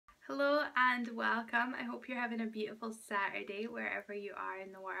Hello and welcome. I hope you're having a beautiful Saturday wherever you are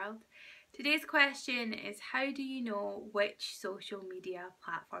in the world. Today's question is, how do you know which social media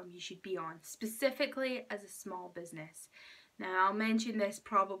platform you should be on, specifically as a small business? Now, I'll mention this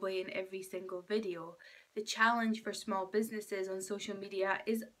probably in every single video. The challenge for small businesses on social media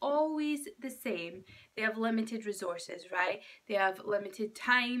is always the same. They have limited resources, right? They have limited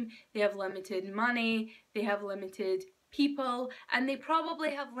time, they have limited money, they have limited people, and they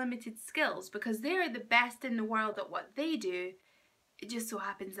probably have limited skills because they are the best in the world at what they do. It just so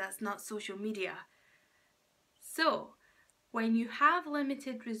happens that's not social media. So when you have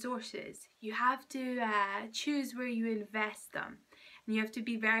limited resources, you have to choose where you invest them, and you have to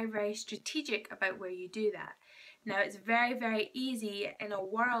be very, very strategic about where you do that. Now, it's very, very easy in a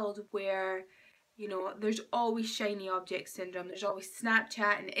world where there's always shiny object syndrome. There's always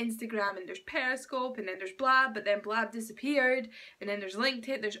Snapchat and Instagram, and there's Periscope, and then there's Blab, but then Blab disappeared, and then there's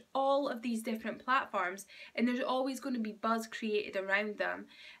LinkedIn. There's all of these different platforms, and there's always going to be buzz created around them.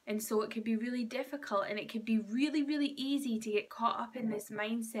 And so it could be really difficult, and it could be really, really easy to get caught up in this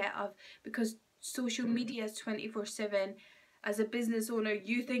mindset of, because social media is 24/7, as a business owner,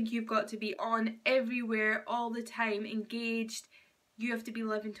 you think you've got to be on everywhere all the time, engaged. You have to be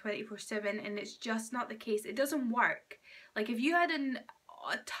living 24/7, and it's just not the case. It doesn't work. Like, if you had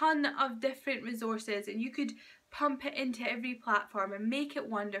a ton of different resources and you could pump it into every platform and make it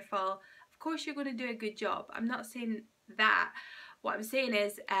wonderful, of course you're going to do a good job. I'm not saying that. What I'm saying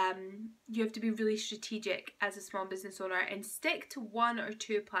is you have to be really strategic as a small business owner and stick to one or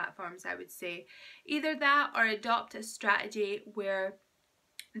two platforms, I would say. Either that or adopt a strategy where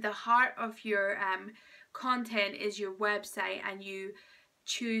the heart of your content is your website, and you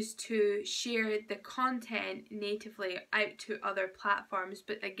choose to share the content natively out to other platforms,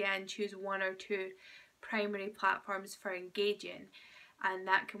 but again, choose one or two primary platforms for engaging, and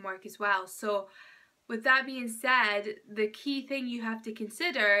that can work as well. So with that being said, the key thing you have to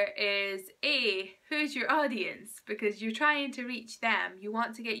consider is A, who's your audience? Because you're trying to reach them. You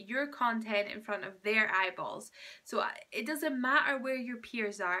want to get your content in front of their eyeballs. So it doesn't matter where your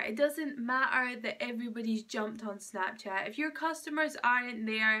peers are. It doesn't matter that everybody's jumped on Snapchat. If your customers aren't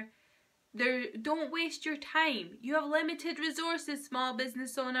there, don't waste your time. You have limited resources, small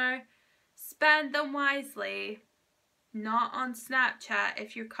business owner. Spend them wisely. Not on Snapchat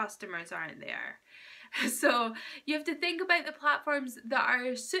if your customers aren't there. So you have to think about the platforms that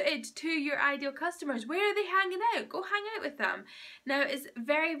are suited to your ideal customers. Where are they hanging out? Go hang out with them. Now, it's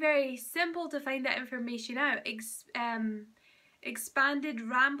very, very simple to find that information out. Expanded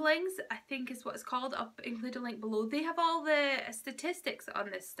Ramblings, I think is what it's called. I'll include a link below. They have all the statistics on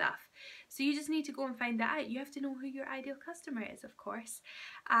this stuff. So you just need to go and find that out. You have to know who your ideal customer is, of course.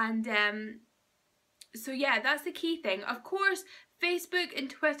 And so yeah, that's the key thing. Of course, Facebook and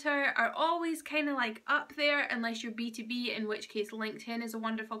Twitter are always kind of like up there unless you're B2B, in which case LinkedIn is a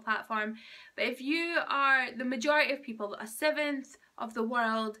wonderful platform. But if you are, the majority of people, a seventh of the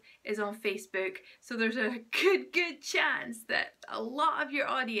world is on Facebook. So there's a good chance that a lot of your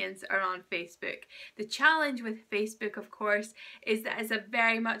audience are on Facebook. The challenge with Facebook, of course, is that it's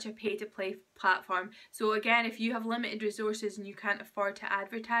very much a pay-to-play platform. So again, if you have limited resources and you can't afford to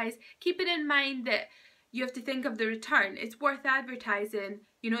advertise, keep it in mind that you have to think of the return. It's worth advertising.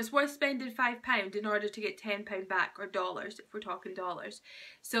 It's worth spending £5 in order to get £10 back, or dollars if we're talking dollars.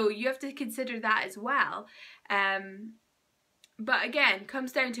 So you have to consider that as well. But again,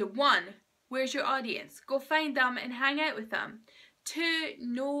 comes down to 1, where's your audience? Go find them and hang out with them. 2,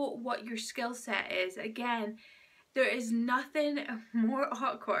 know what your skill set is. Again, there is nothing more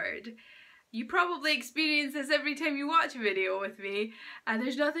awkward. You probably experience this every time you watch a video with me, and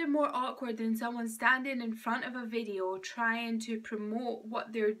there's nothing more awkward than someone standing in front of a video trying to promote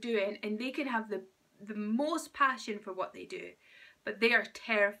what they're doing, and they can have the most passion for what they do, but they are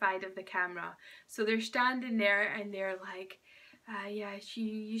terrified of the camera. So they're standing there and they're like, yeah,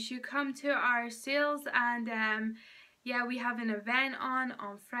 you should come to our sales, and yeah, we have an event on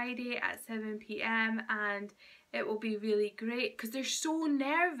Friday at 7 p.m. and it will be really great, because they're so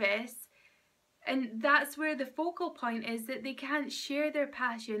nervous. And that's where the focal point is, that they can't share their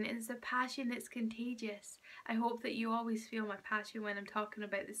passion. It's a passion that's contagious. I hope that you always feel my passion when I'm talking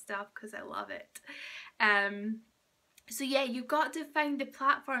about this stuff, because I love it. So yeah, you've got to find the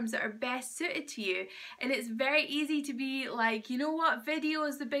platforms that are best suited to you. And it's very easy to be like, you know what, video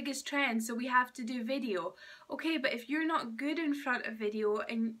is the biggest trend, so we have to do video. Okay, but if you're not good in front of video,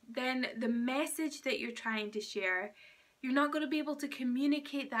 and then the message that you're trying to share, you're not going to be able to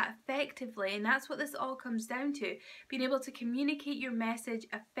communicate that effectively. And that's what this all comes down to. Being able to communicate your message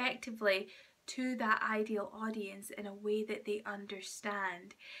effectively to that ideal audience in a way that they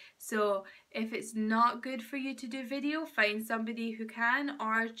understand. So if it's not good for you to do video, find somebody who can,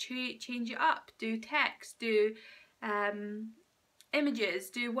 or change it up, do text, do images,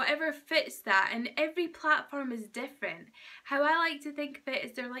 do whatever fits that. And every platform is different. How I like to think of it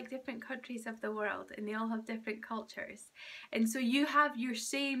is they're like different countries of the world, and they all have different cultures. And so you have your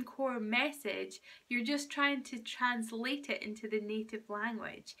same core message, you're just trying to translate it into the native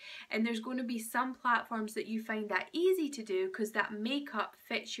language. And there's going to be some platforms that you find that easy to do because that makeup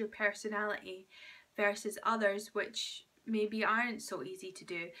fits your personality, versus others which maybe aren't so easy to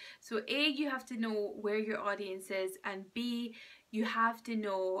do. So A, you have to know where your audience is, and B, you have to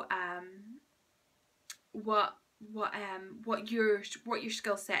know what your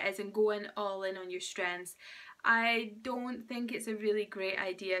skill set is, and going all in on your strengths. I don't think it's a really great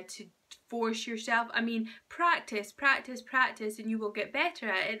idea to force yourself. I mean, practice, and you will get better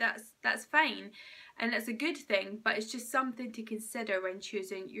at it. That's fine, and that's a good thing, but it's just something to consider when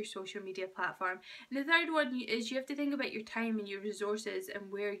choosing your social media platform. And the third one is you have to think about your time and your resources, and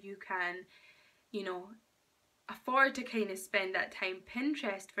where you can, you know, afford to kind of spend that time.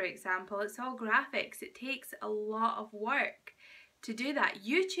 Pinterest, for example, it's all graphics. It takes a lot of work to do that.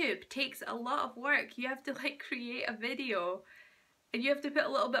 YouTube takes a lot of work. You have to like create a video, and you have to put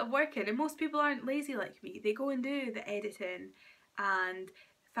a little bit of work in. And most people aren't lazy like me. They go and do the editing and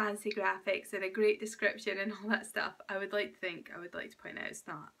fancy graphics and a great description and all that stuff. I would like to point out it's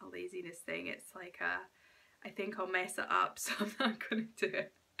not a laziness thing. It's like I think I'll mess it up, so I'm not going to do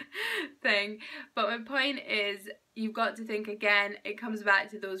it thing. But my point is, you've got to think again, it comes back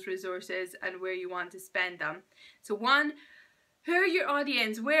to those resources and where you want to spend them. So one, who are your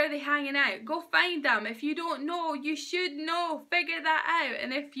audience? Where are they hanging out? Go find them. If you don't know, you should know. Figure that out.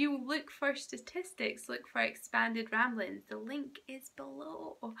 And if you look for statistics, look for Expanded Ramblings. The link is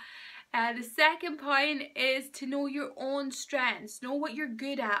below. The second point is to know your own strengths. Know what you're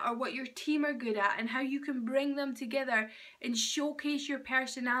good at, or what your team are good at, and how you can bring them together and showcase your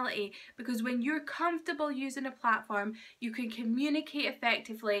personality. Because when you're comfortable using a platform, you can communicate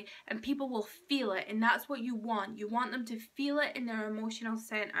effectively and people will feel it. And that's what you want. You want them to feel it in their emotional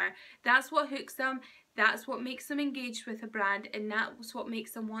center. That's what hooks them. That's what makes them engaged with a brand, and that's what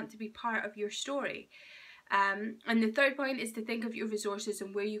makes them want to be part of your story. And the third point is to think of your resources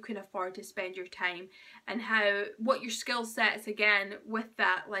and where you can afford to spend your time, and what your skill sets again with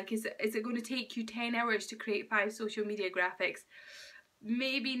that. Like, is it going to take you 10 hours to create 5 social media graphics?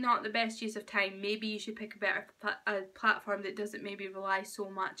 Maybe not the best use of time. Maybe you should pick a platform that doesn't maybe rely so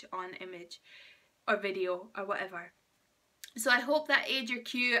much on image or video or whatever. So I hope that aided your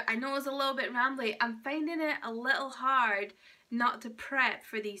cue. I know it's a little bit rambly. I'm finding it a little hard not to prep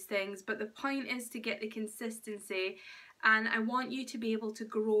for these things, but the point is to get the consistency, and I want you to be able to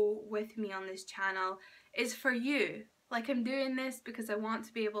grow with me on this channel. It's for you. Like, I'm doing this because I want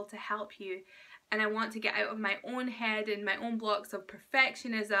to be able to help you, and I want to get out of my own head and my own blocks of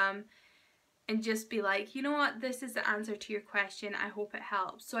perfectionism and just be like, you know what, this is the answer to your question. I hope it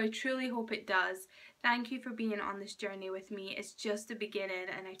helps. So I truly hope it does. Thank you for being on this journey with me. It's just the beginning,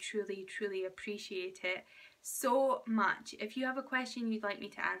 and I truly appreciate it so much. If you have a question you'd like me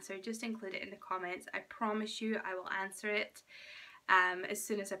to answer, just include it in the comments. I promise you I will answer it as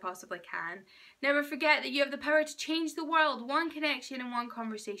soon as I possibly can. Never forget that you have the power to change the world, one connection and one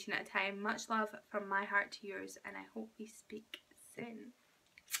conversation at a time. Much love from my heart to yours, and I hope we speak soon.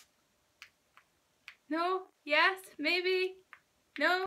 No? Yes? Maybe? No?